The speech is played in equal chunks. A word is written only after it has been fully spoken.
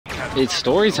It's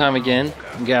story time again.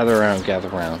 Gather around, gather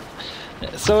around.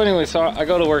 So anyway, so I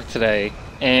go to work today,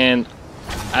 and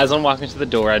as I'm walking to the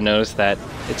door, I notice that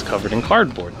it's covered in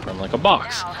cardboard from like a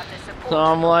box. So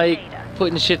I'm like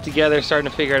putting shit together, starting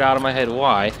to figure it out in my head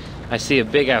why. I see a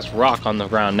big ass rock on the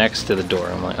ground next to the door.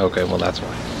 I'm like, okay, well that's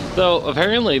why. So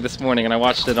apparently this morning, and I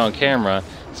watched it on camera,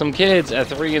 some kids at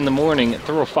 3 in the morning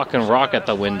threw a fucking rock at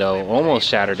the window, almost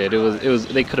shattered it. It was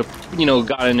they could have, you know,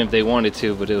 gotten if they wanted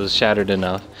to, but it was shattered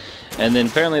enough. And then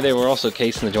apparently they were also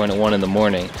casing the joint at 1 in the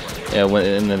morning, and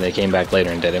then they came back later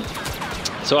and did it.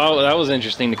 So that was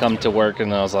interesting to come to work,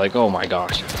 and I was like, oh my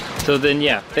gosh. So then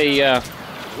yeah, they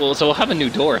well, so we'll have a new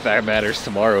door if that matters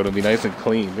tomorrow. It'll be nice and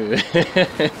clean,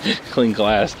 clean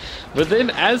glass. But then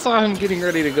as I'm getting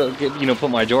ready to go get, you know, put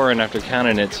my drawer in after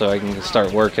counting it so I can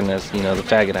start working as, you know, the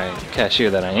faggot cashier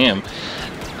that I am,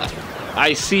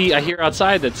 I hear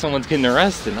outside that someone's getting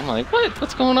arrested. I'm like, what?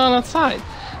 What's going on outside?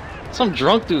 Some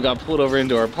drunk dude got pulled over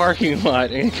into our parking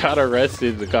lot and got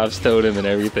arrested. The cops towed him and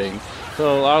everything.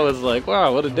 So I was like,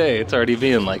 wow, what a day. It's already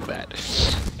being like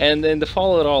that. And then to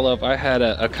follow it all up, I had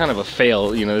a kind of a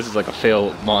fail. You know, this is like a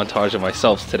fail montage of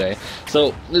myself today.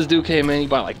 So this dude came in, he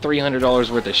bought like $300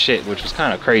 worth of shit, which was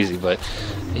kind of crazy. But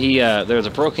there was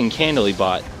a broken candle he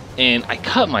bought, and I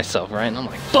cut myself, right? And I'm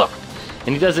like, fuck.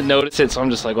 And he doesn't notice it, so I'm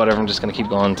just like, whatever, I'm just gonna keep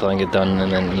going until I get done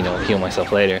and then, you know, heal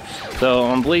myself later. So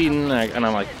I'm bleeding, and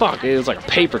I'm like, fuck, it was like a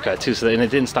paper cut too, and it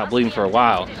didn't stop bleeding for a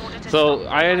while. So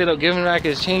I ended up giving back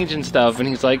his change and stuff, and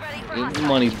he's like, your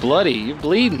money's bloody, you're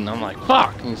bleeding. I'm like,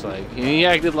 fuck. And he's like, and he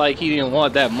acted like he didn't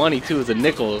want that money too, it was a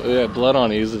nickel, it had blood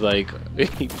on it. He was like,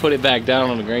 he put it back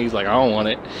down on the ground, he's like, I don't want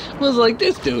it. I was like,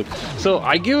 this dude. So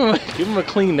I give him a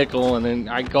clean nickel, and then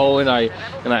I go and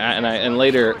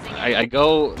later I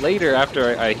go later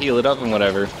after I heal it up and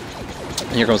whatever.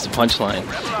 And here comes the punchline.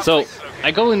 So I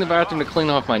go in the bathroom to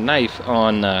clean off my knife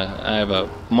on, I have a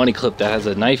money clip that has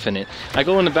a knife in it. I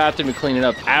go in the bathroom to clean it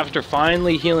up after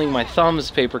finally healing my thumb's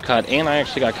paper cut, and I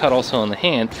actually got cut also on the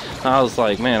hand. I was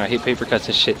like, man, I hate paper cuts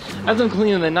and shit. As I'm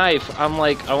cleaning the knife, I'm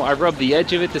like, I rub the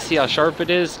edge of it to see how sharp it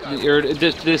is, or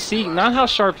to see, not how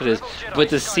sharp it is, but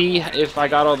to see if I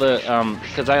got all the,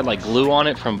 because I had like glue on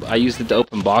it from, I used it to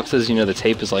open boxes, you know, the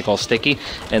tape is like all sticky,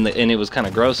 and it was kind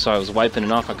of gross, so I was wiping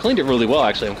it off. I cleaned it really well,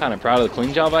 actually. I'm kind of proud of the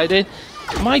clean job I did.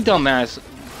 My dumbass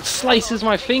slices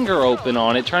my finger open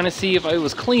on it, trying to see if it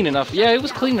was clean enough. Yeah, it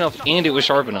was clean enough, and it was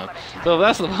sharp enough. So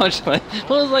that's the punchline. I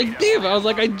was like, damn,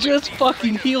 I just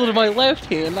fucking healed my left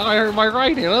hand, now I hurt my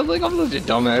right hand. I was like, I'm such a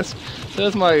dumbass. So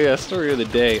that's my story of the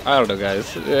day. I don't know,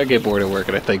 guys. I get bored at work,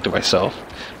 and I think to myself,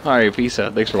 alright, peace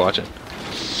out. Thanks for watching.